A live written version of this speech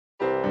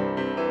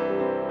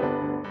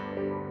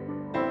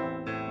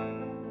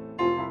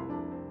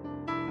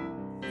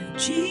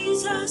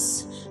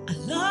Jesus, I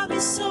love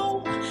you so,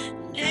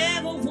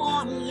 never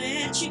wanna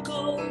let you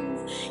go.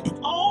 And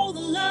all the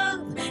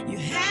love you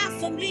have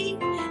for me,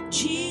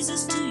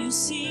 Jesus, do you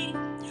see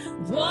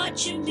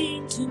what you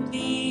mean to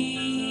me?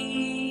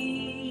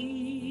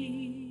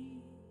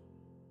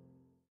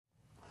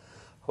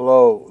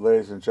 Hello,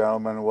 ladies and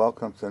gentlemen.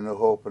 Welcome to New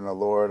Hope in the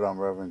Lord. I'm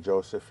Reverend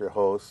Joseph, your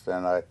host,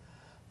 and I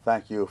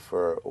thank you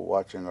for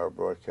watching our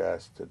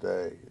broadcast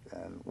today.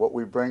 And what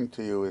we bring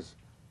to you is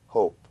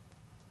hope,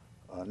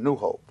 new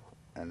hope.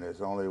 And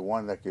there's only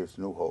one that gives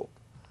new hope,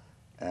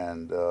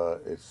 and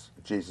it's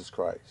Jesus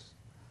Christ.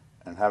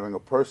 And having a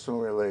personal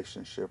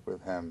relationship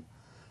with Him,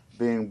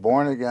 being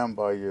born again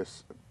by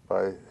His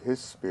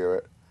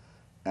Spirit,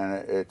 and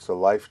it's a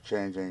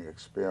life-changing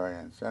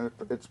experience. And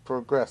it's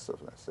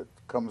progressiveness. It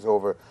comes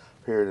over a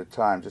period of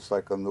time, just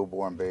like a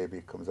newborn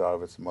baby comes out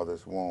of its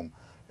mother's womb.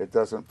 It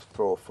doesn't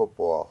throw a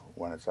football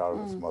when it's out of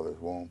its mother's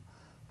womb,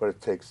 but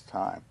it takes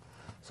time.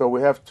 So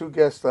we have two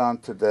guests on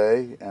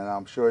today, and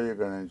I'm sure you're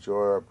going to enjoy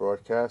our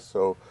broadcast.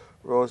 So,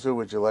 Rosa,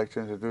 would you like to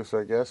introduce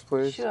our guest,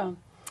 please? Sure.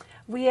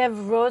 We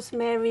have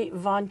Rosemary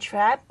von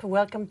Trapp.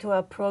 Welcome to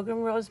our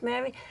program,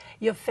 Rosemary.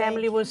 Your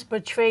family was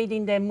portrayed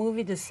in the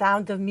movie The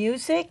Sound of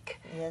Music.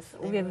 Yes,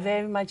 We're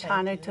very much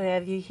honored to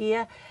have you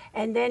here.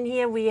 And then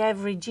here we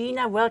have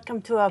Regina.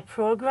 Welcome to our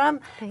program.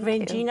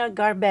 Regina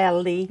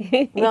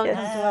Garbley. Welcome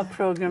to our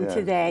program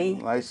today.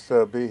 Nice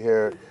to be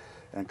here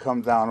and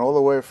come down all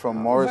the way from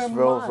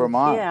Morrisville,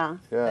 Vermont. Yeah.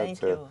 Thank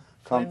you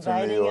for Come to New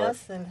inviting York.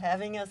 us and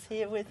having us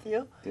here with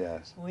you.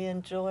 Yes. We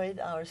enjoyed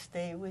our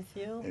stay with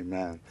you.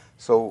 Amen.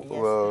 So,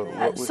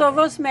 So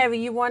Rosemary,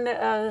 you want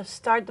to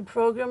start the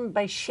program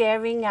by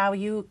sharing how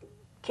you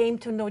came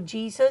to know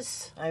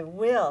Jesus? I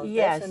will,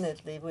 Yes.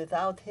 definitely.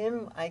 Without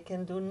him, I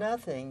can do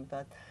nothing.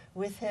 But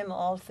with him,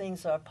 all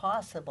things are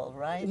possible,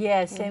 right?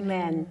 Yes,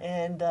 amen.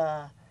 And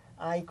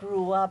I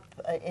grew up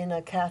in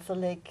a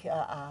Catholic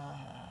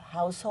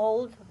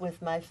household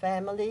with my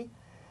family.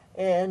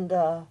 And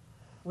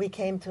we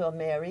came to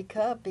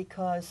America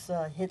because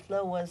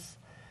Hitler was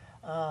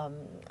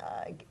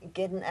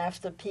getting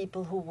after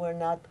people who were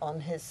not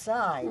on his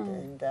side.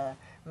 And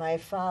my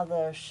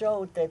father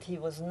showed that he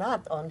was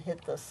not on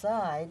Hitler's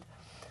side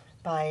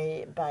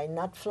by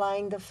not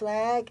flying the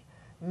flag,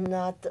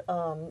 not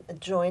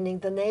joining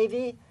the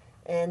Navy,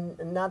 and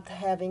not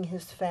having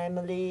his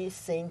family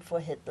sing for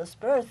Hitler's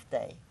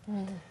birthday.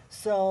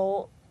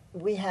 So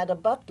we had a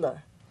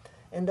butler.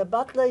 And the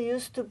butler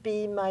used to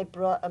be my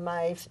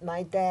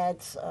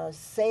dad's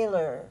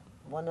sailor,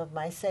 one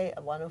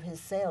of his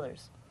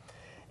sailors,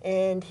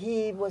 and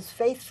he was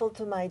faithful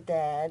to my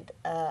dad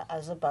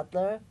as a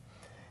butler.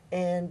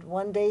 And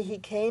one day he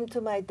came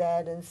to my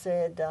dad and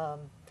said,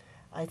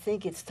 "I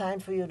think it's time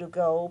for you to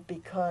go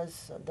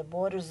because the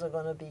borders are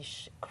going to be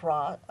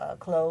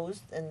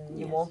closed, and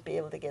you won't be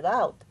able to get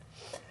out."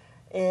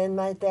 And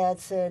my dad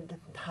said,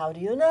 "How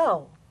do you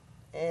know?"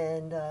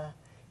 And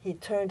he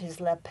turned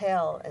his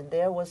lapel, and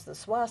there was the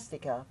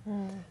swastika.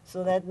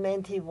 So that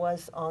meant he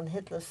was on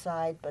Hitler's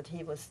side, but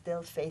he was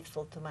still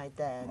faithful to my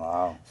dad.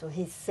 Wow. So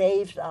he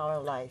saved our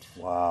life.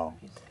 Wow.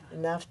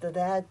 And after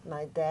that,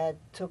 my dad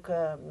took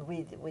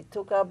we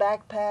took our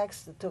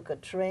backpacks, took a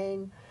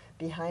train.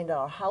 Behind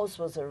our house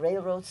was a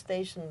railroad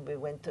station. We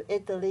went to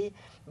Italy.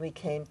 We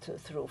came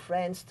through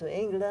France to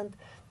England,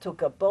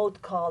 took a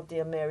boat called the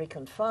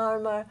American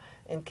Farmer,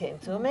 and came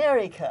to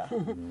America.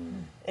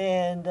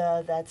 And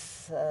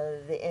that's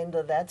the end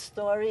of that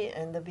story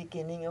and the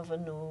beginning of a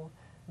new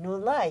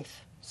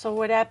life. So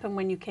what happened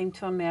when you came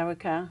to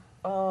America?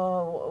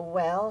 Oh,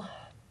 well,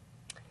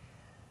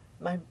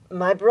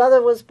 my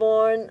brother was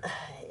born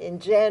in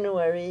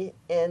January,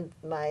 and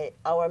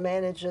our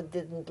manager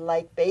didn't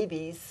like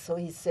babies, so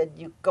he said,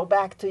 "You go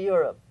back to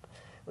Europe."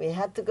 We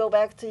had to go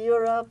back to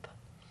Europe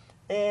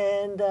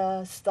and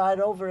start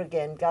over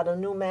again. Got a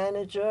new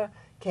manager,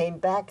 came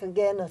back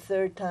again a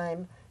third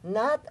time,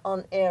 not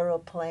on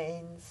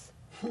aeroplanes,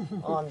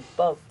 on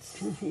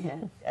boats.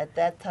 Yeah. At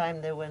that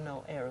time, there were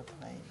no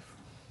aeroplanes.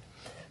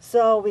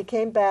 So we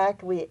came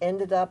back. We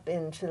ended up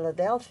in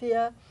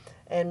Philadelphia,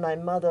 and my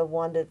mother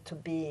wanted to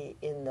be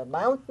in the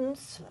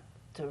mountains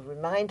to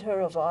remind her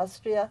of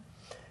Austria,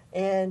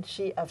 and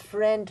a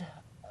friend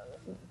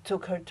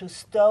took her to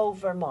Stowe,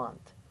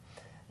 Vermont,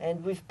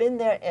 and we've been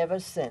there ever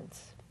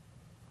since.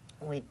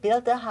 We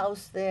built a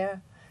house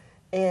there,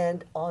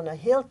 and on a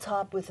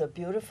hilltop with a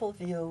beautiful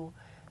view,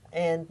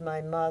 and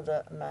my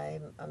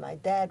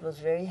dad was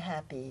very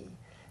happy.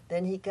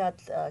 Then he got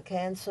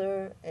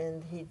cancer,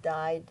 and he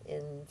died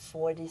in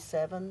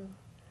 47,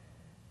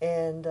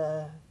 and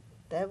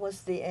that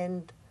was the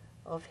end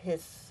of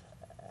his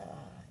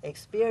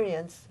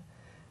experience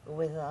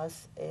with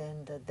us.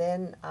 And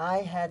then I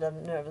had a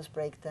nervous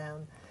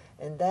breakdown,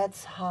 and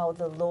that's how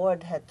the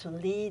Lord had to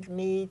lead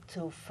me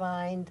to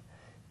find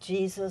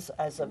Jesus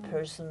as a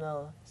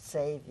personal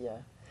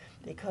Savior.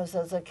 Because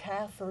as a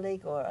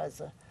Catholic, or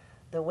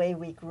the way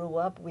we grew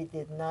up, we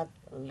did not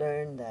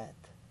learn that.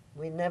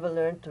 We never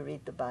learned to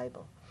read the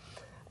Bible.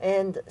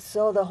 And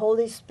so the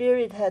Holy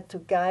Spirit had to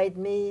guide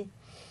me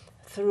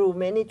through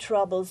many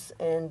troubles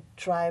and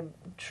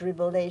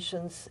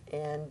tribulations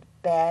and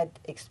bad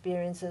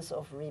experiences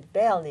of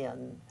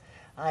rebellion.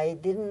 I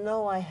didn't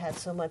know I had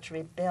so much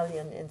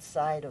rebellion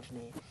inside of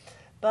me.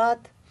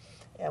 But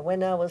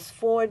when I was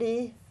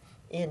 40,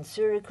 in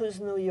Syracuse,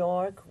 New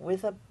York,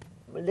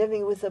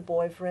 living with a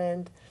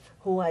boyfriend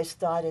who I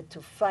started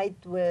to fight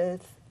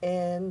with,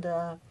 and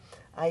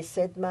I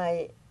said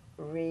my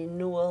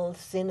renewal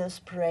sinner's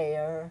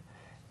prayer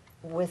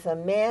with a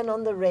man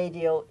on the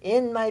radio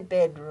in my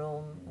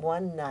bedroom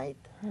one night.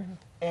 Mm-hmm.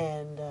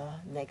 And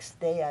next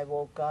day I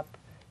woke up,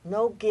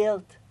 no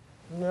guilt,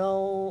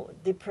 no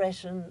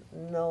depression,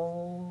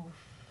 no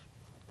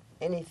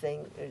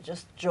anything,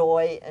 just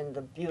joy and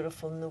a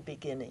beautiful new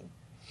beginning.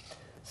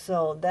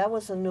 So that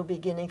was a new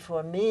beginning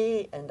for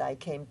me, and I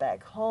came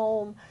back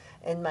home.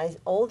 And my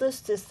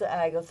oldest sister,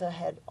 Agatha,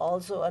 had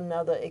also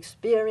another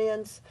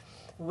experience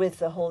with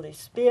the Holy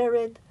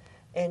Spirit.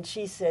 And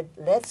she said,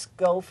 let's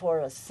go for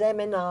a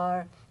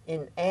seminar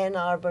in Ann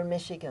Arbor,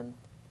 Michigan,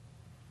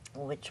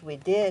 which we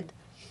did.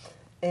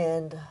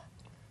 And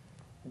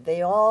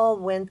they all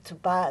went to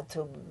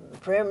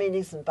prayer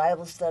meetings and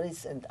Bible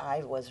studies, and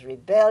I was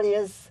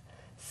rebellious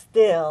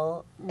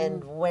still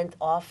and went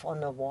off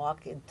on a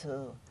walk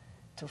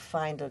to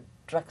find a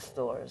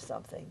drugstore or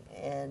something.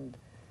 And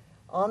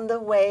on the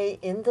way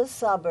in the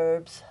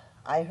suburbs,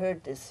 I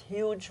heard this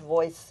huge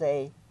voice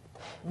say,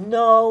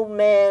 "No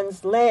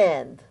man's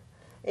land."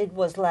 It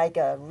was like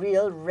a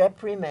real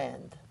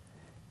reprimand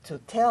to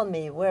tell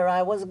me where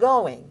I was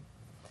going.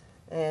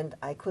 And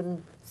I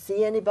couldn't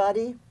see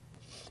anybody.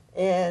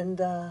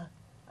 And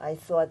I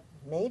thought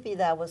maybe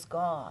that was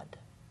God.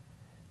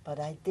 But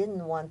I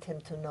didn't want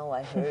him to know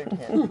I heard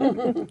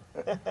him.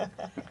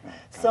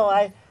 So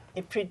I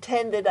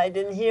pretended I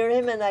didn't hear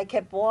him, and I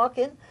kept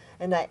walking,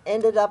 and I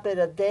ended up at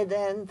a dead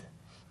end,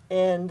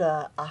 and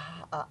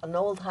an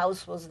old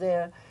house was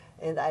there,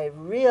 and I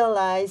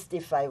realized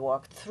if I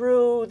walked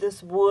through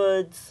this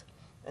woods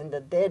and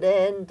the dead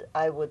end,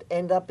 I would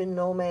end up in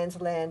no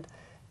man's land,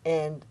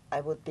 and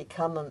I would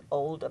become an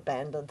old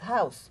abandoned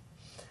house.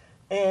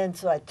 And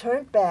so I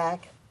turned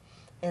back,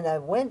 and I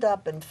went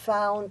up and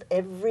found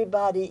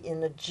everybody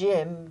in a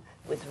gym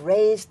with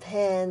raised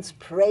hands,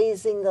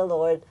 praising the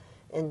Lord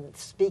and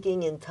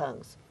speaking in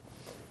tongues.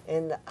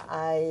 And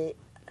I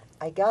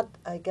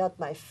got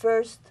my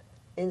first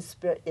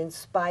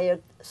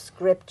inspired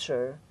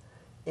scripture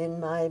in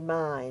my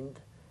mind,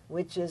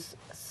 which is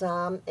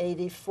Psalm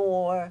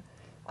 84.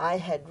 I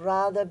had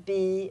rather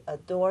be a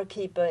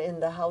doorkeeper in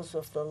the house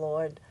of the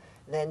Lord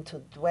than to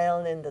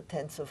dwell in the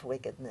tents of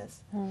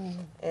wickedness.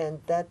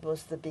 And that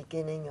was the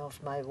beginning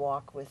of my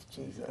walk with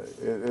Jesus.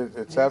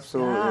 It's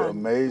absolutely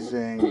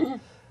amazing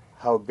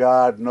how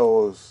God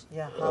knows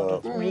how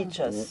to reach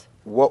us,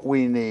 what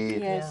we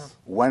need,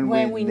 when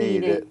we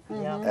need it,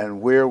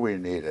 and where we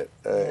need it.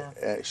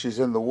 She's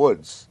in the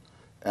woods,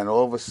 and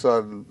all of a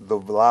sudden the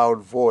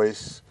loud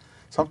voice,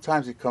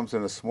 sometimes it comes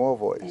in a small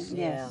voice.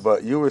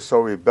 But you were so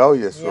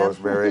rebellious,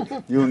 Rosemary,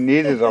 you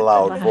needed a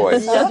loud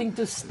voice. Something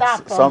to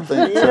stop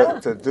something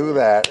to do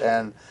that.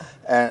 And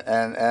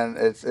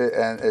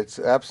it's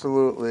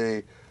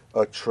absolutely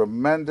a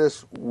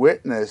tremendous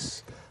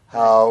witness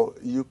how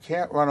you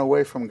can't run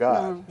away from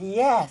God.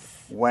 Yes.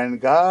 When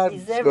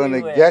God's going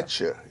to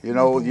get you. You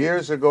know,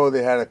 years ago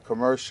they had a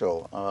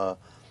commercial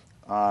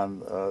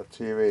on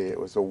TV. It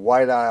was a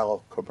White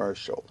Isle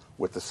commercial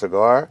with a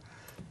cigar.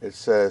 It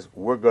says,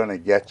 "We're going to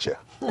get you."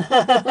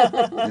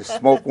 You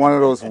smoke one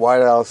of those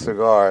White Isle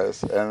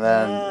cigars, and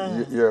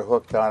then you're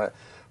hooked on it.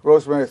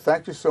 Rosemary,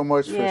 thank you so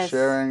much for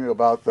sharing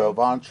about the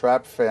Von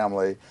Trapp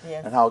family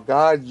and how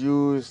God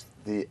used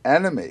the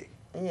enemy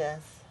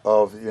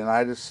of the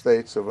United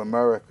States of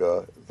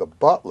America, the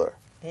butler,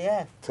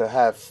 to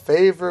have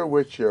favor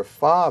with your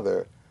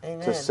father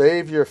to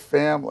save your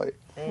family.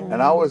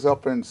 And I was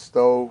up in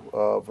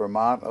Stowe,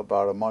 Vermont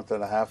about a month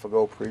and a half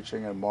ago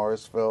preaching in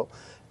Morrisville.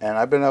 And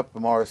I've been up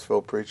in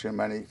Morrisville preaching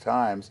many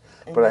times,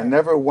 but I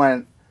never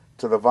went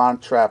to the Von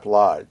Trapp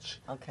Lodge.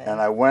 And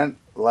I went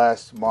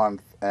last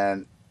month,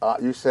 and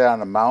you say on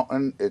the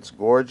mountain, it's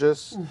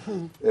gorgeous.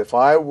 If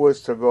I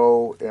was to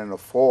go in the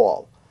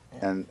fall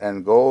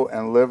and go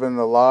and live in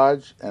the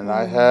lodge, and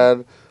I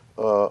had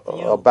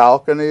a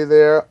balcony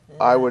there,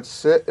 I would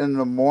sit in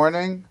the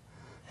morning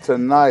to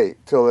night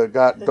till it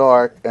got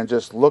dark and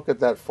just look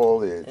at that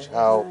foliage,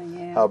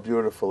 how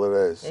beautiful it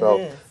is.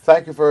 So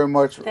thank you very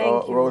much,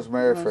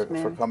 Rosemary,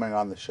 for coming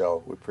on the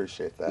show. We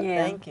appreciate that.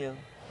 Thank you.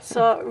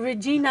 So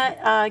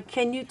Regina,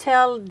 can you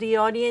tell the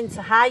audience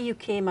how you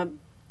came up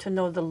to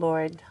know the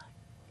Lord,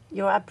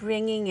 your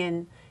upbringing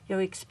and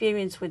your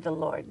experience with the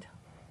Lord?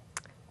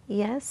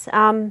 Yes.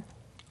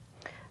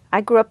 I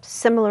grew up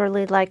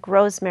similarly like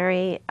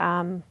Rosemary.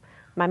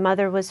 My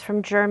mother was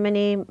from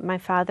Germany. My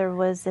father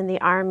was in the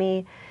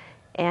Army.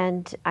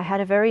 And I had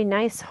a very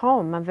nice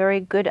home, a very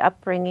good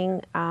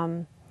upbringing,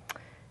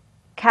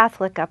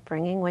 Catholic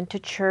upbringing, went to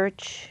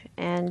church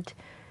and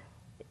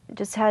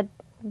just had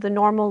the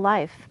normal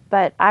life.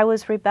 But I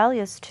was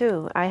rebellious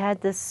too. I had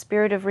this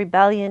spirit of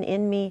rebellion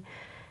in me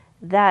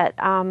that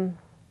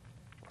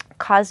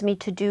caused me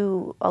to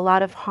do a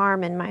lot of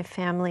harm in my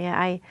family.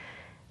 I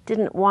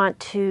didn't want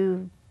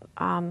to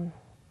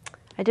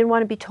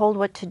be told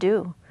what to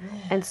do.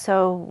 And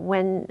so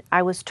when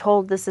I was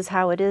told this is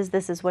how it is,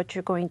 this is what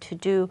you're going to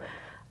do,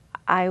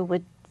 I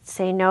would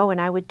say no and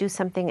I would do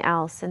something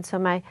else. And so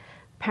my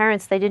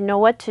parents, they didn't know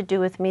what to do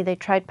with me. They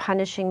tried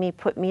punishing me,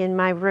 put me in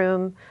my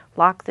room,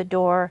 lock the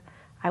door.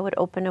 I would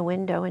open a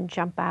window and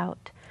jump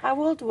out. How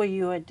old were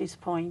you at this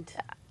point?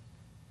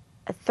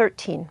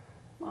 13.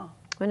 Wow.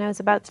 When I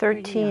was about That's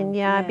pretty 13, young,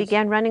 yeah, I yes.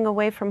 began running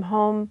away from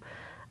home.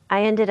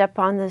 I ended up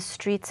on the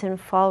streets in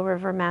Fall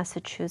River,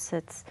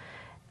 Massachusetts,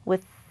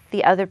 with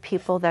the other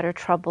people that are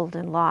troubled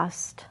and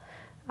lost,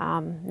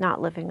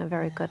 not living a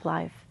very good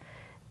life.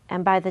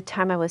 And by the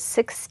time I was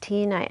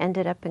 16, I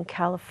ended up in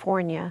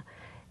California.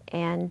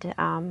 And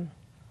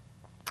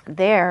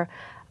there,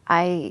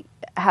 I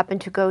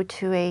happened to go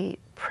to a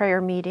prayer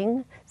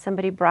meeting.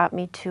 Somebody brought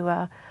me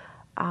to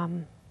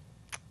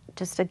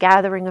just a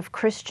gathering of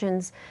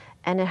Christians,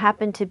 and it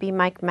happened to be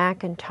Mike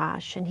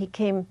McIntosh, and he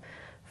came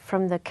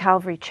from the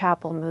Calvary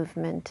Chapel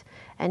movement,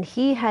 and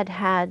he had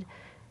had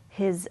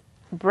his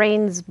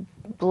brains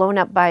blown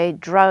up by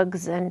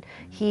drugs, and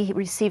he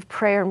received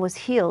prayer and was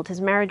healed. His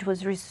marriage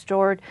was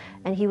restored,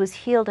 and he was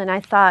healed, and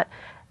I thought,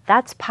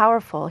 that's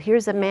powerful.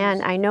 Here's a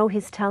man, I know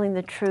he's telling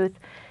the truth,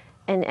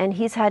 and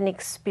he's had an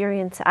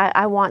experience.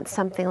 I want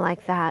something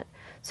like that.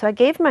 So I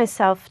gave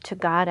myself to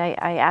God.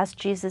 I asked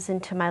Jesus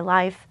into my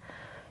life,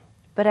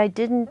 but I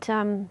didn't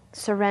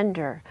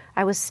surrender.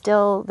 I was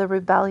still the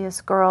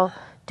rebellious girl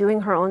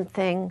doing her own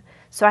thing.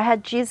 So I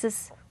had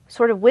Jesus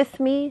sort of with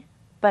me,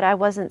 but I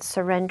wasn't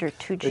surrendered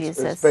to Jesus.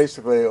 It's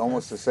basically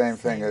almost the same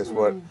thing as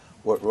what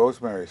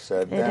Rosemary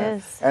said. It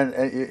is. And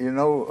you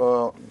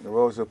know,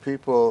 Rosa,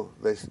 people,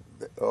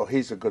 oh,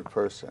 he's a good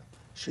person.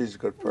 She's a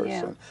good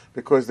person.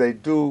 Because they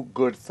do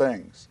good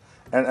things.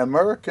 And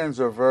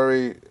Americans are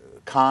very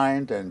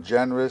kind and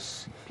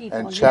generous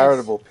and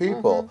charitable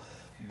people.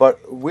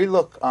 But we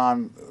look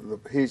on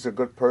he's a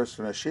good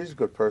person or she's a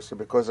good person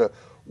because of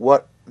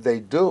what they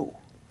do.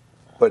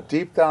 But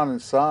deep down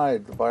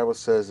inside, the Bible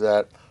says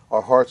that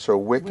our hearts are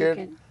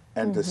wicked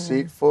and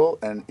deceitful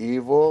and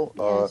evil.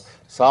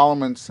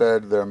 Solomon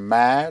said they're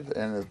mad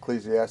in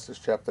Ecclesiastes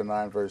chapter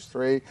 9, verse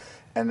 3.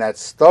 And that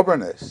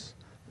stubbornness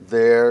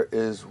there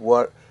is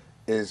what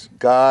is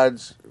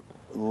God's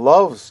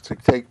loves to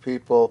take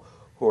people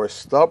who are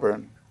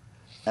stubborn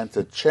and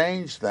to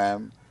change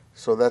them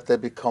so that they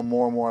become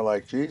more and more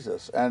like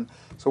Jesus. And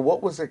so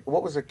what was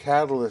a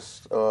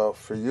catalyst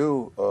for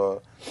you,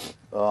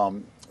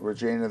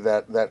 Regina,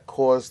 that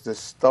caused this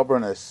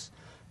stubbornness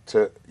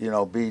to,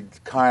 be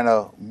kind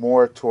of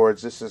more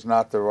towards this is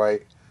not the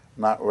right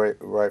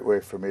way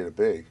for me to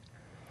be?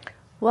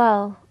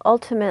 Well,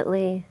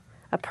 ultimately,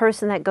 a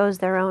person that goes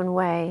their own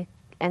way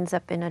ends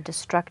up in a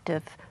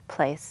destructive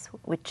place,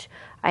 which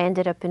I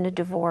ended up in a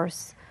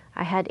divorce.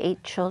 I had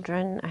 8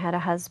 children, I had a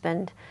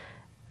husband,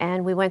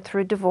 and we went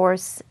through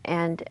divorce,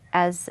 and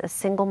as a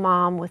single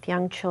mom with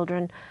young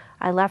children,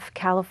 I left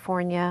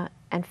California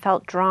and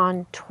felt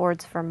drawn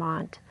towards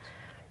Vermont.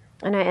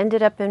 And I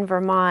ended up in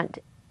Vermont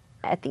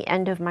at the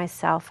end of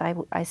myself.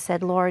 I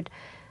said, Lord,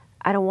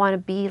 I don't want to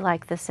be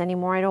like this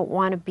anymore. I don't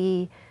want to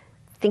be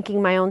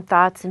thinking my own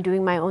thoughts and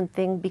doing my own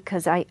thing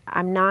because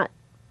I'm not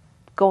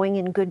going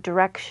in good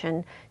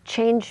direction.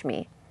 Change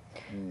me.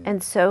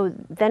 And so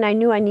then I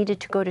knew I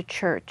needed to go to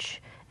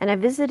church. And I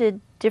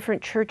visited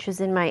different churches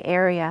in my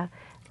area,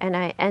 and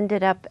I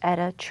ended up at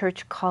a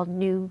church called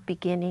New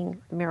Beginning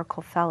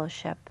Miracle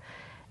Fellowship.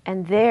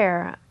 And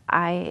there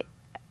I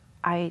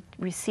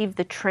received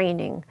the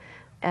training,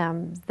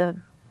 the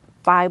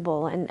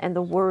Bible and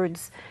the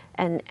words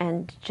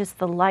and just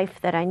the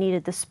life that I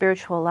needed, the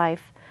spiritual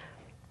life.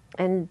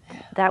 And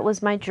that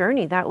was my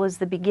journey. That was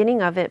the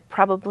beginning of it.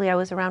 Probably I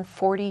was around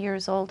 40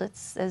 years old.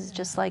 It's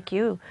just like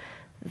you.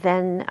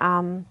 Then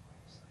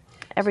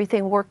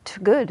everything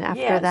worked good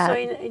after that. So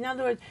in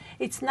other words,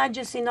 it's not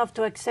just enough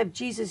to accept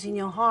Jesus in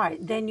your heart.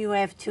 Then you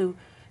have to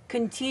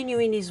continue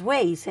in his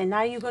ways. And how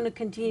are you going to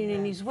continue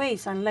in his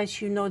ways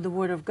unless you know the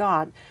Word of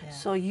God?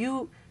 So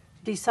you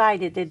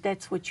decided that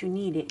that's what you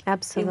needed.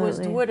 Absolutely. It was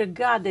the Word of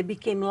God that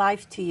became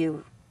life to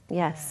you.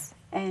 Yes.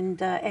 And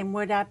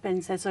what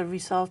happens as a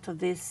result of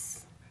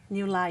this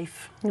new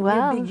life,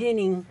 Well, new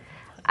beginning?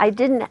 I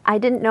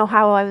didn't know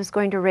how I was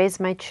going to raise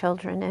my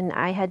children, and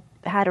I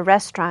had a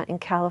restaurant in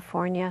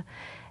California,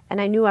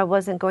 and I knew I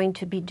wasn't going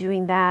to be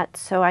doing that.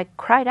 So I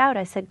cried out.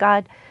 I said,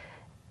 God,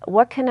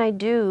 what can I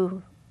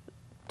do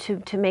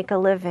to make a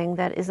living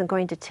that isn't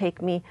going to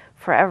take me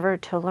forever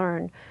to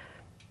learn?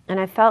 And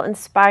I felt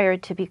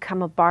inspired to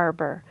become a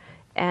barber.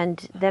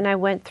 And then I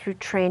went through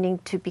training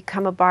to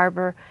become a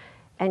barber,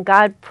 and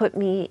God put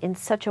me in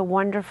such a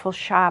wonderful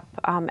shop,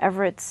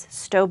 Everett's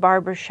Stowe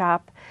Barber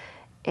Shop,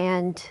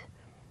 and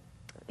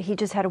he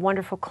just had a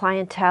wonderful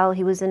clientele.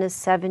 He was in his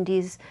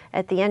 70s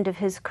at the end of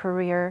his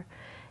career,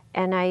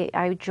 and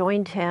I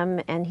joined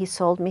him, and he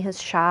sold me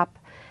his shop,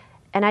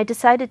 and I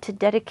decided to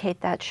dedicate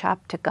that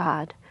shop to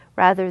God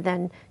rather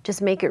than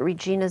just make it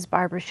Regina's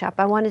barbershop.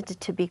 I wanted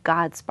it to be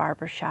God's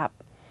barbershop.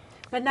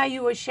 But now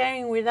you were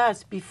sharing with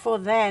us before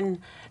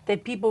then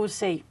that people would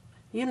say,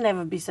 you'll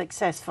never be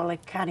successful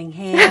at cutting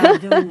hair,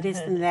 doing this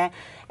and that.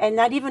 And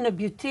not even a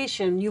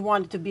beautician, you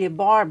wanted to be a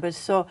barber.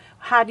 So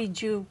how did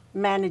you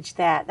manage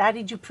that? How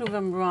did you prove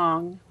them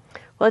wrong?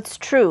 Well, it's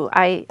true.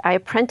 I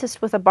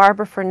apprenticed with a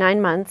barber for 9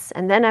 months,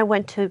 and then I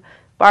went to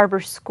barber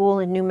school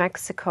in New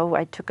Mexico.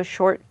 I took a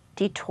short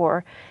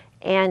detour,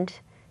 and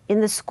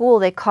in the school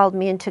they called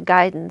me into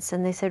guidance,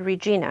 and they said,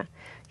 Regina,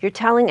 you're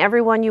telling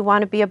everyone you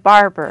want to be a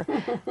barber,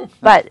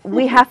 but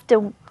we have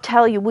to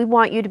tell you we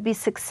want you to be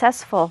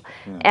successful.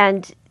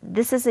 And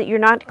this isn't, you're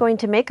not going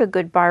to make a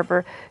good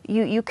barber.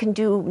 You can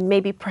do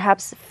maybe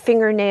perhaps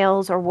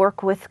fingernails or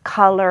work with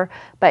color,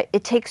 but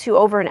it takes you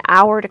over an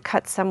hour to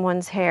cut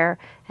someone's hair,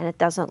 and it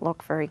doesn't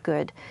look very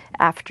good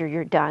after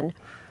you're done.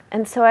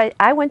 And so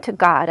I went to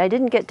God. I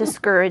didn't get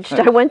discouraged.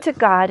 I went to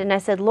God and I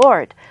said,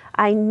 Lord,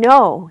 I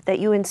know that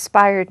you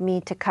inspired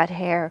me to cut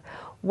hair.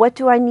 What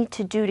do I need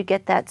to do to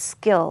get that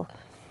skill?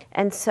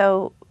 And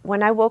so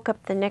when I woke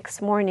up the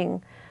next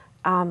morning,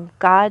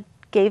 God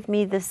gave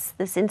me this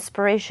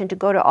inspiration to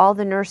go to all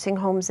the nursing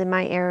homes in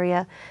my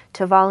area,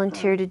 to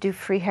volunteer to do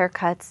free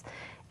haircuts.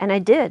 And I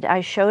did.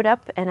 I showed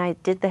up and I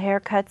did the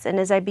haircuts. And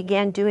as I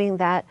began doing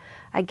that,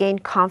 I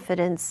gained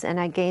confidence and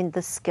I gained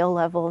the skill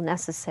level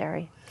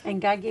necessary. And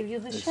God gave you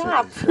the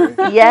shop.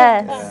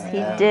 Yes, He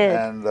did.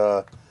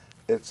 And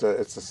it's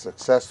a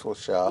successful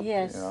shop.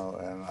 Yes. You know,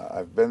 and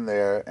I've been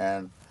there,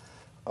 and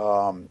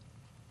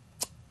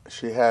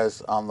she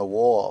has on the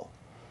wall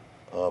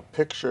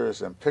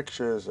pictures and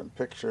pictures and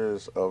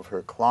pictures of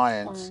her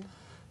clients.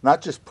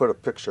 Not just put a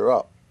picture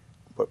up,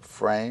 but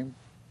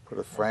put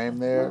a frame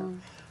there,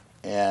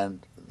 and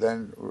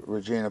then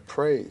Regina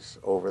prays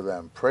over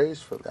them,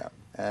 prays for them,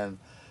 and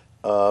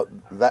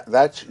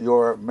that's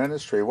your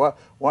ministry. Why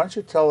don't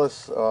you tell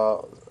us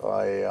a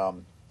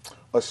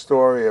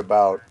story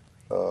about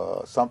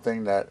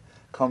something that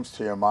comes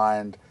to your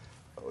mind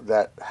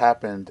that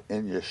happened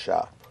in your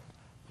shop,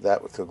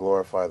 that to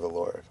glorify the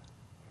Lord?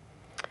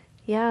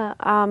 Yeah.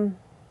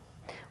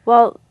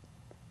 Well,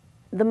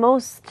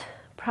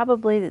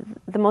 probably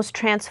the most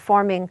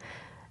transforming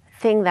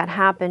thing that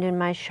happened in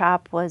my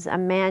shop was a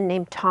man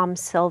named Tom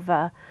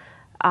Silva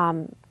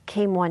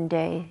came one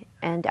day,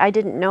 and I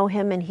didn't know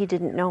him and he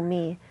didn't know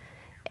me.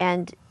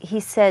 And he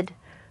said,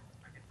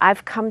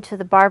 I've come to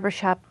the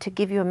barbershop to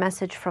give you a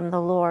message from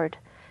the Lord.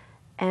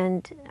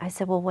 And I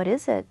said, well, what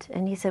is it?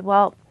 And he said,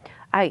 well,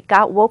 I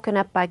got woken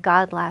up by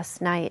God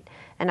last night,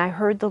 and I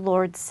heard the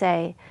Lord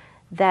say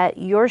that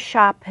your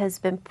shop has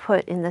been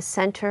put in the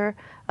center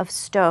of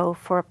Stowe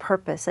for a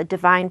purpose, a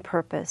divine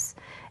purpose.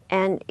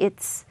 And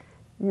it's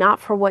not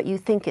for what you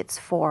think it's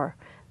for,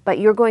 but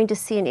you're going to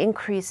see an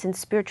increase in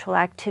spiritual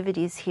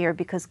activities here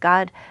because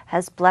God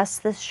has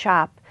blessed this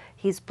shop.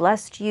 He's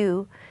blessed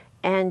you,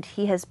 and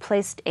He has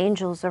placed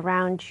angels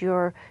around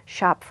your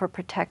shop for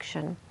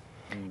protection.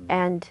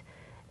 And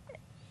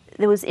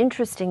it was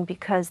interesting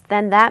because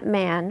then that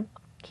man,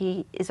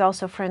 he is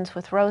also friends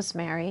with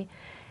Rosemary,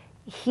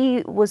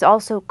 he was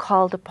also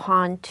called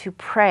upon to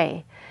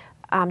pray,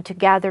 to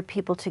gather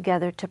people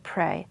together to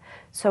pray.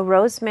 So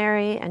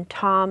Rosemary and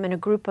Tom and a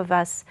group of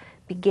us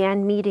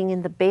began meeting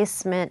in the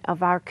basement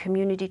of our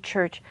community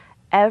church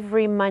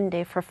every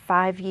Monday for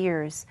 5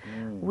 years.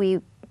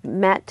 We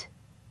met,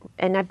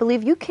 and I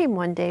believe you came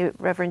one day,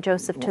 Reverend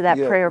Joseph, to that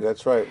prayer.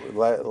 That's right.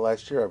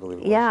 Last year, I believe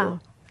it was. Yeah.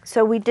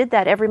 So we did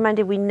that every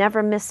Monday. We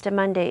never missed a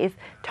Monday. If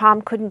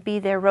Tom couldn't be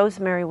there,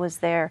 Rosemary was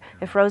there.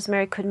 If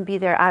Rosemary couldn't be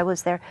there, I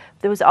was there.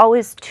 There was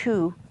always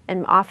 2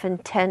 and often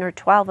 10 or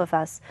 12 of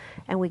us,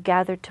 and we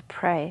gathered to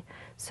pray.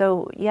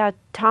 So yeah,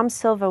 Tom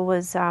Silva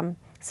was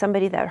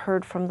somebody that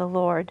heard from the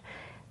Lord.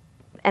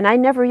 And I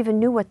never even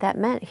knew what that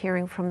meant,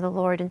 hearing from the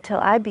Lord, until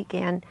I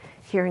began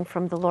hearing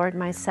from the Lord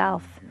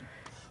myself.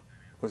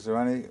 Was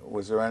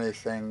there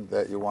anything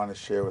that you want to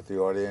share with the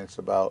audience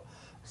about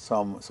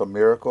some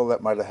miracle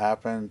that might have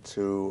happened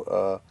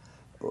to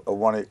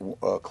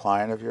a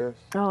client of yours?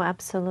 Oh,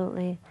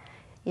 absolutely.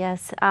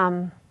 Yes.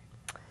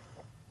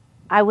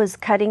 I was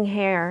cutting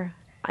hair,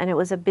 and it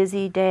was a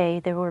busy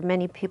day. There were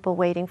many people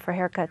waiting for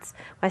haircuts.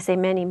 When I say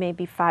many,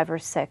 maybe 5 or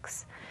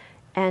 6.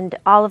 And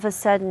all of a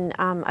sudden,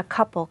 a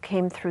couple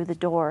came through the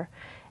door,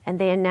 and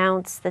they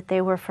announced that they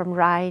were from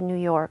Rye, New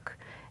York,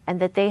 and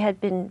that they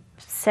had been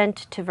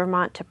sent to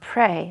Vermont to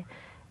pray.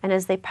 And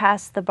as they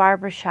passed the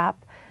barber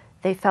shop,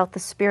 they felt the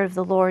Spirit of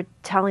the Lord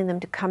telling them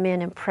to come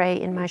in and pray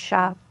in my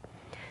shop.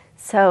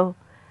 So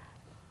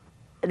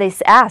they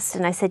asked,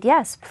 and I said,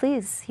 yes,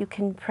 please, you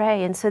can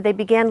pray. And so they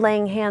began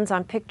laying hands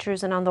on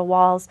pictures and on the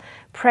walls,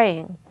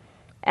 praying.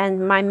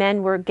 And my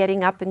men were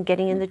getting up and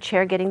getting in the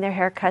chair, getting their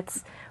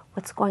haircuts.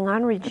 What's going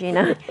on,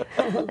 Regina?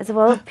 I said,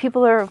 well,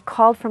 people are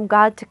called from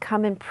God to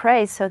come and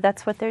pray, so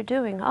that's what they're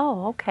doing.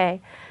 Oh,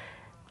 okay.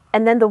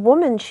 And then the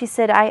woman, she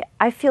said,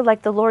 I feel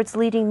like the Lord's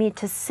leading me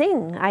to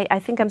sing. I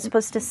think I'm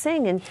supposed to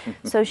sing. And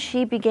so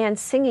she began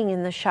singing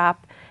in the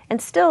shop.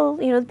 And still,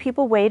 you know, the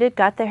people waited,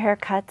 got their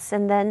haircuts,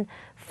 and then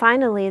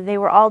finally they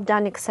were all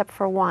done except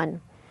for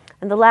one.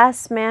 And the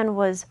last man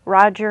was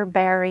Roger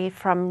Barry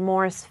from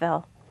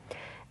Morrisville.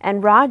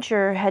 And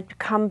Roger had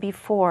come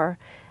before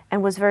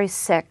and was very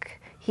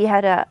sick. He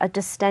had a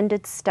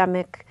distended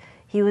stomach.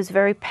 He was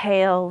very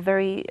pale,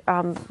 very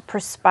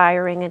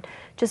perspiring, and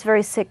just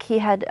very sick. He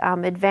had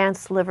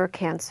advanced liver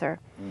cancer.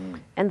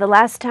 And the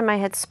last time I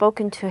had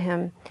spoken to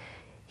him,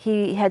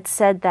 he had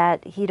said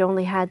that he'd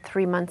only had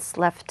 3 months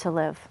left to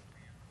live.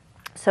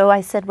 So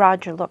I said,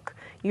 Roger, look,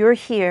 you're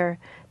here.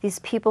 These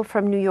people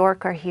from New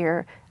York are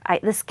here.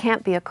 This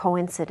can't be a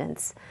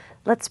coincidence.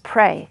 Let's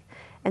pray.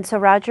 And so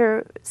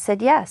Roger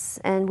said yes,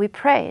 and we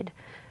prayed.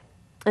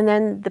 And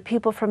then the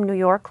people from New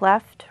York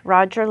left,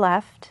 Roger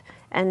left,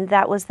 and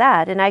that was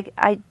that. And I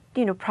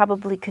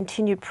probably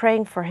continued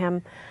praying for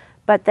him,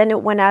 but then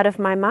it went out of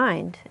my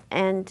mind.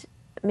 And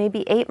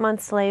maybe 8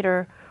 months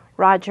later,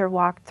 Roger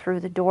walked through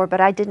the door, but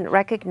I didn't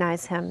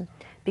recognize him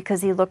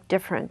because he looked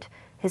different.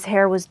 His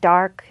hair was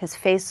dark, his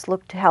face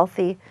looked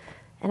healthy.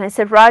 And I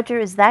said, Roger,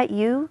 is that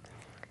you?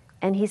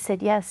 And he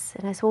said, yes.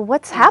 And I said, well,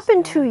 what's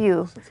happened to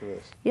you?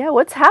 Yeah,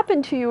 what's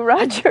happened to you,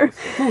 Roger?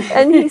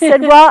 And he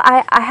said, well,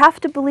 I have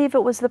to believe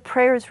it was the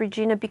prayers,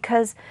 Regina,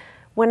 because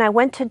when I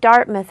went to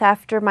Dartmouth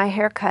after my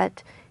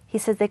haircut, he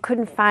said they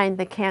couldn't find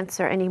the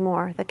cancer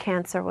anymore. The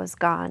cancer was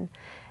gone.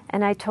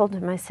 And I told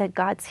him, I said,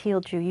 God's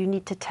healed you. You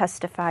need to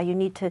testify. You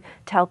need to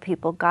tell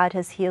people God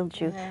has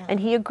healed you. Yeah. And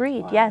he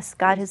agreed, yes,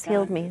 God has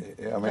healed me.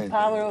 I mean, the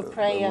power of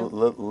prayer.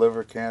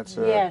 Liver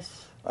cancer.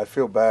 Yes. I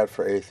feel bad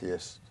for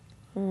atheists.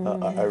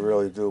 I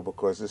really do,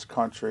 because this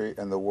country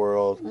and the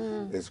world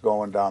is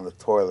going down the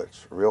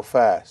toilets real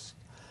fast.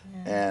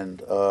 And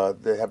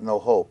they have no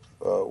hope.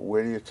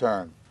 Where do you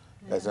turn?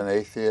 As an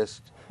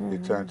atheist, you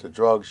turn to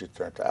drugs, you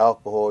turn to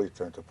alcohol, you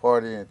turn to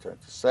partying, you turn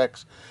to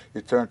sex,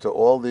 you turn to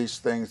all these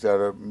things that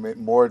are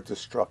more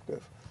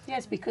destructive.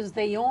 Yes, because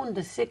they own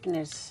the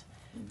sickness.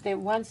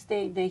 Once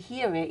they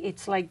hear it,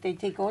 it's like they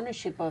take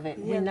ownership of it.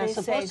 Yeah, we're not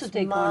supposed to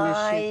take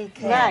ownership.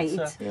 Cancer.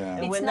 Right.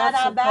 Yeah. It's not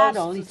our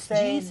battle, it's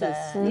Jesus.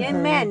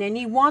 Amen. And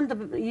he won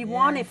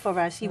it for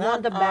us. He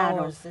won the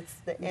battle. Ours. It's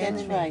the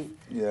enemy. That's right.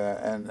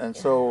 Yeah, and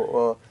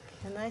so...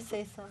 Can I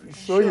say something?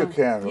 Sure you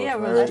can, Yeah,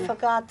 Rosemary. I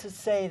forgot to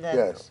say that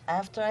Yes.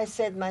 after I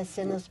said my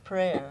sinner's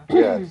prayer,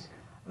 Yes.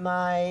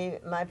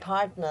 my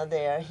partner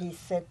there, he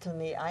said to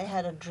me, I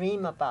had a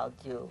dream about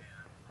you.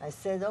 I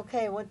said,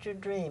 okay, what's your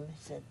dream? He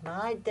said,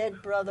 my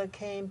dead brother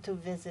came to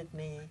visit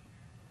me,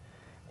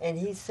 and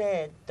he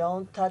said,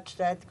 don't touch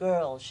that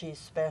girl, she's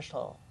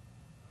special.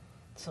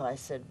 So I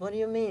said, what do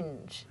you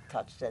mean,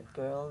 touch that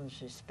girl and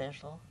she's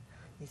special?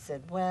 He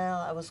said, well,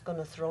 I was going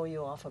to throw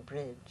you off a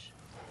bridge.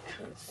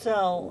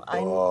 So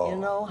you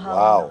know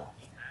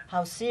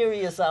how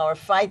serious our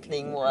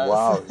fighting was.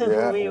 Wow,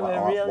 yeah, we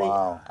were really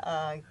wow.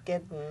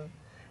 getting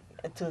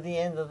to the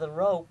end of the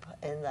rope,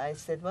 and I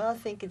said, well, I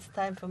think it's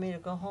time for me to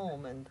go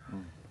home, and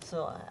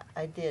so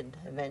I did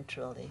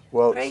eventually.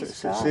 Well,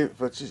 Praise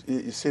but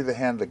you see the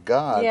hand of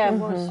God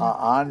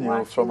on you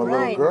Watching. from a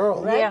little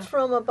girl. Right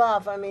from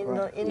above. I mean,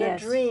 in a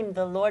Yes. dream,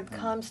 the Lord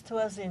comes to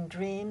us in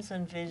dreams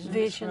and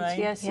visions, right?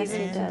 Yes, Yes,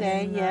 even he does.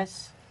 today,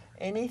 yes.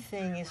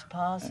 Anything is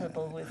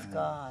possible with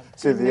God.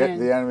 See,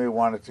 the enemy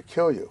wanted to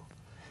kill you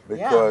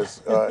because,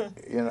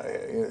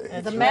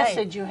 The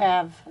message you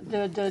have,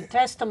 the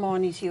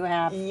testimonies you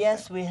have.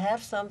 Yes, we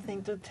have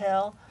something to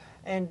tell,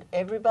 and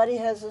everybody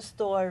has a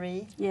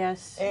story,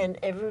 Yes. and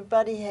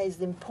everybody is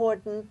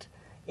important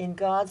in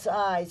God's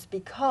eyes,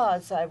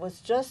 because I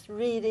was just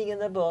reading in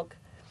a book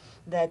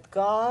that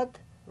God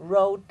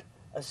wrote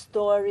a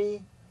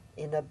story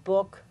in a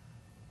book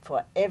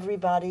for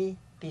everybody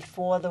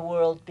before the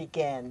world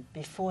began.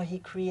 Before he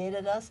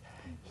created us,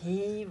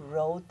 he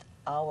wrote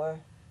our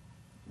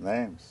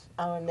names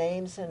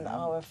and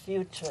our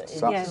future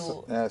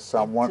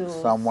Psalm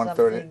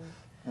 130.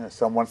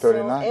 Psalm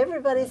 139. So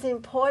everybody's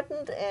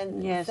important,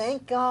 and Yes.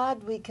 thank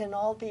God we can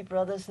all be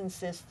brothers and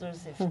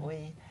sisters if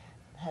we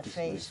have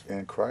faith.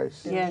 In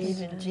Christ.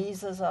 Believe in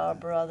Jesus, our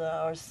brother,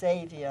 our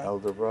Savior,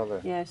 Elder brother.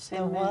 Yes,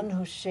 the amen. one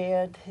who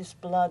shared his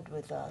blood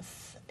with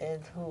us,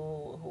 and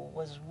who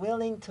was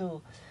willing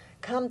to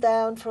come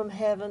down from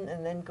heaven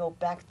and then go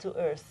back to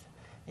earth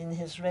in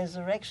his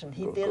resurrection.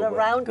 He did a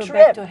round Go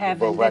trip. back to heaven.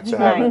 Go back That's to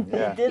right. heaven,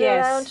 yeah. He did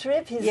Yes. a round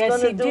trip. He's Yes,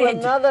 going to he do did.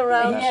 another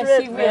round Yes,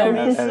 trip he will.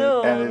 very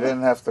soon. And he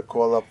didn't have to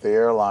call up the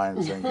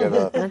airlines and get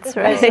a That's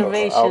right.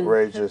 Reservation.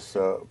 outrageous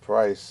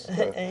price.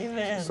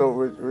 Amen. So,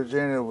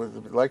 Regina, would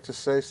you like to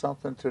say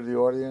something to the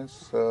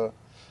audience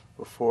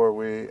before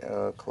we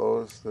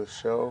close the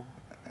show?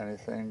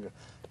 Anything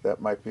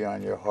that might be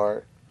on your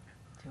heart?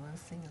 Do you want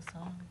to sing a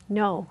song?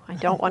 No, I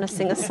don't want to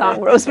sing a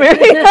song, Rosemary.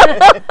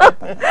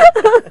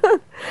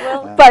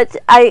 But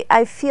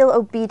I feel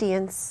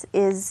obedience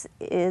is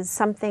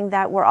something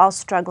that we're all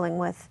struggling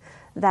with,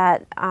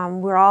 that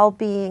we're all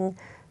being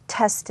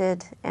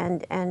tested,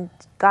 and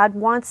God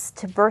wants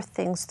to birth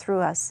things through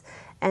us.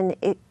 And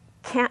it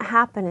can't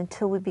happen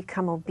until we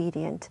become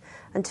obedient,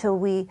 until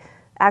we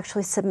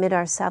actually submit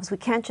ourselves. We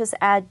can't just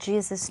add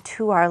Jesus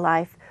to our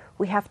life.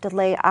 We have to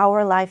lay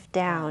our life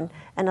down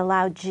and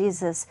allow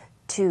Jesus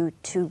to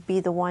be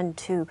the one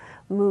to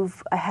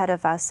move ahead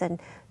of us and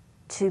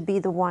to be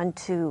the one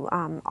to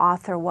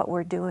author what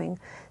we're doing.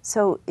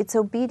 So it's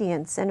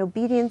obedience, and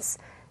obedience,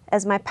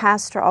 as my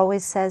pastor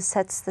always says,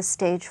 sets the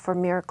stage for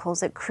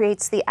miracles. It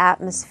creates the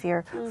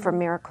atmosphere for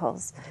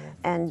miracles.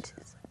 And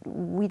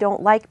we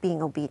don't like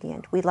being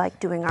obedient. We like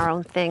doing our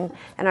own thing,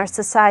 and our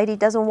society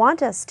doesn't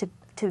want us to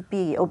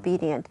be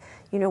obedient.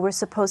 You know, we're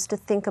supposed to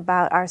think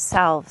about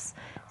ourselves.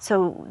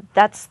 So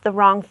that's the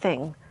wrong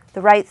thing.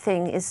 The right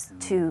thing is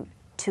to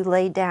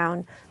lay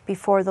down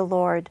before the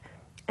Lord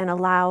and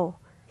allow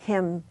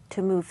Him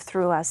to move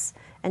through us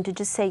and to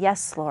just say,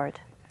 yes, Lord.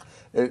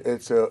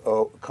 It's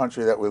a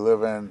country that we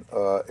live in.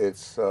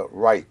 It's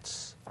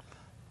rights,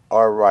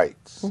 our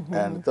rights.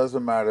 And it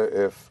doesn't matter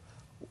if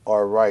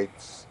our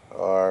rights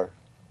are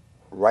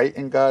right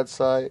in God's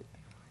sight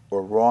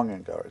or wrong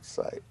in God's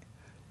sight.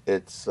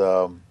 It's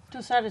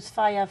to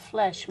satisfy our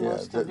flesh,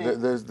 most of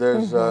it.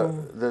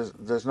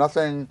 There's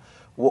nothing.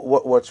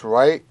 What's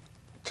right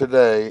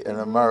today in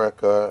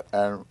America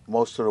and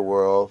most of the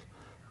world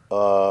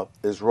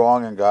is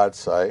wrong in God's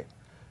sight,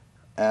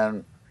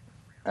 and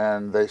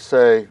they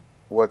say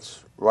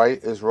what's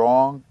right is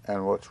wrong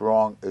and what's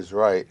wrong is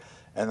right,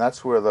 and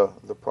that's where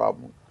the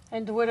problem.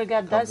 And the Word of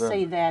God does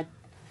say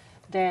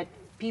that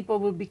people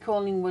will be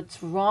calling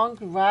what's wrong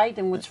right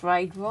and what's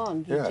right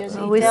wrong.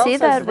 We see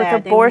that with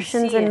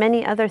abortions and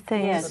many other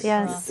things.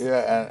 Yes.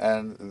 Yeah,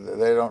 and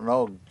they don't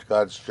know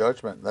God's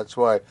judgment. That's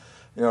why,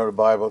 you know, the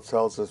Bible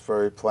tells us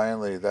very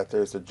plainly that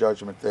there's a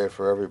judgment day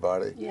for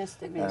everybody. Yes,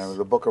 there is. And in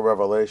the book of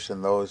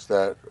Revelation, those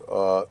that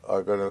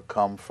are going to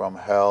come from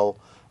hell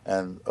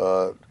and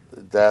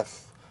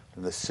death,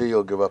 and the sea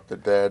will give up the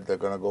dead. They're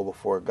going to go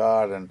before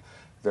God, and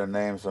their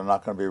names are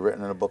not going to be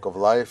written in the book of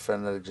life,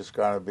 and they're just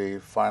going to be,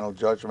 final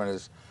judgment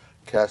is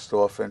cast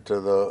off into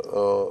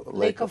the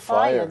lake of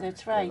fire.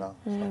 That's right.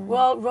 You know?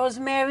 Well,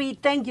 Rosemary,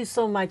 thank you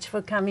so much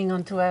for coming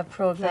onto our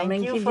program Thank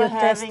and you give for your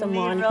having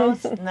testimony. me,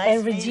 Rose. Nice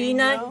And meeting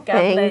Regina, you.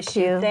 God bless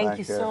you. you. Thank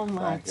you so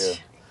much. Thank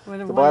you. What a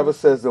The Bible wonderful-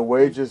 says the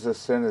wages of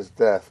sin is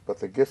death, but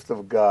the gift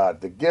of God,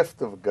 the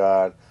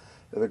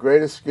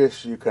greatest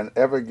gift you can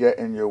ever get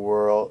in the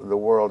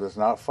world is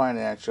not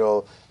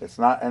financial, it's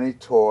not any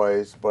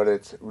toys, but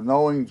it's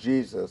knowing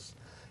Jesus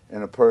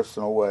in a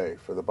personal way.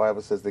 For the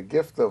Bible says the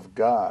gift of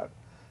God,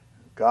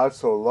 God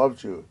so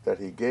loved you that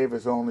He gave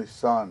His only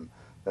Son,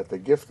 that the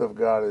gift of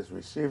God is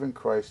receiving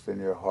Christ in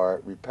your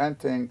heart,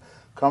 repenting,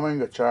 becoming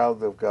a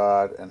child of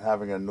God, and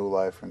having a new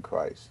life in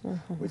Christ.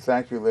 We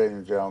thank you, ladies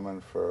and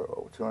gentlemen,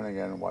 for tuning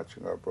in and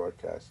watching our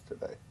broadcast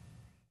today.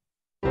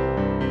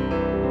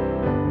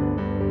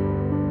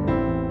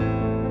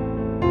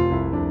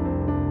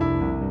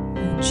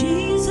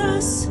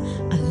 Jesus,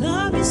 I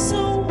love you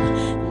so,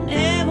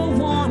 never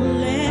wanna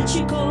let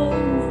you go.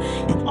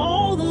 And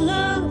all the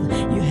love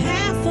you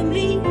have for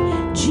me,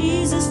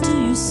 Jesus, do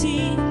you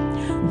see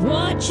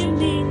what you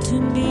mean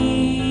to me?